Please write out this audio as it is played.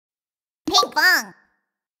Pinkfong.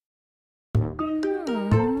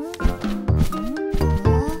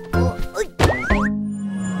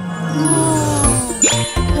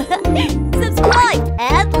 Subscribe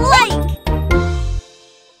and like!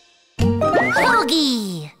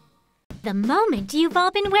 Hogi! The moment you've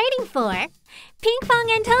all been waiting for.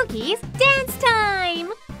 Pinkfong and Hogi's dance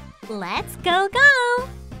time! Let's go!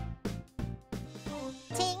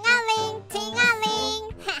 Ting-a-ling,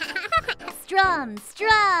 ting-a-ling. Strum!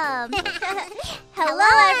 Hello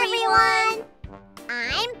everyone!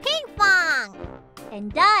 I'm Pinkfong.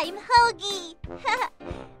 And I'm Hogi!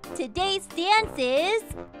 Today's dance is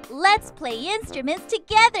let's play instruments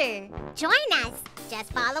together! Join us.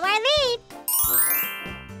 Just follow our lead.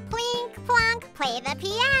 Plink-plunk, play the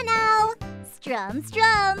piano. Strum!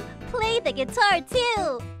 Play the guitar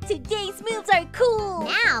too! Today's moves are cool!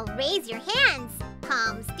 Now raise your hands,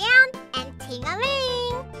 palms down, and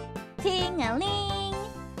ting-a-ling. Ting-a-ling!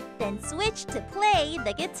 Then switch to play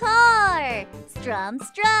the guitar! Strum!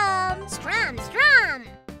 Strum.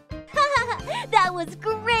 That was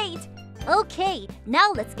great! Okay,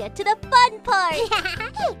 now let's get to the fun part!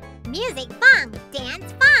 Music fong,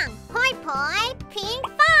 dance fong, poi poi, ping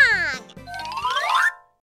fong!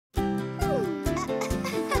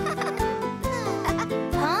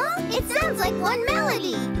 Huh? It sounds like one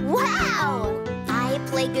melody! Wow! I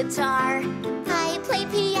play guitar, I play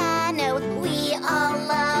piano. We all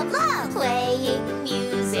love playing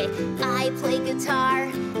music. I play guitar,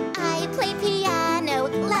 I play piano.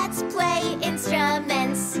 Let's play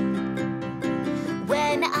instruments.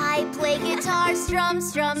 When I play guitar, strum.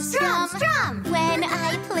 When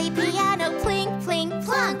I play piano, plink,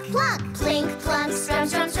 plunk. Plink, plunk,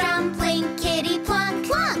 strum. Plinkity-plunk.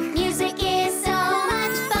 Music is so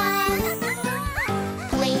much fun.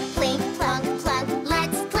 Plink, plunk.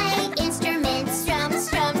 Let's play instruments.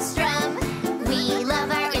 Strum. We love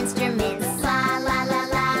our instruments. La.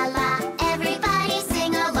 Everybody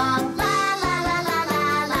sing along. La.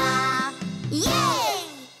 Yay!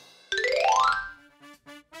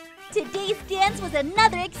 Today's dance was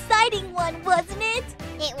another exciting one, wasn't it?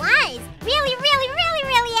 It was!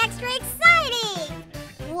 Really extra exciting!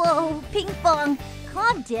 Whoa, Pinkfong,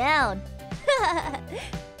 calm down.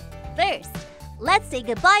 First, let's say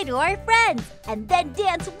goodbye to our friends and then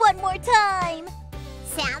dance one more time.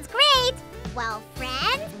 Sounds great! Well,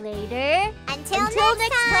 friends, Later. until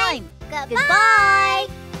next time. Goodbye!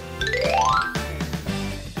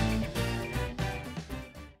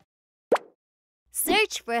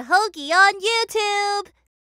 Search for Hogi on YouTube.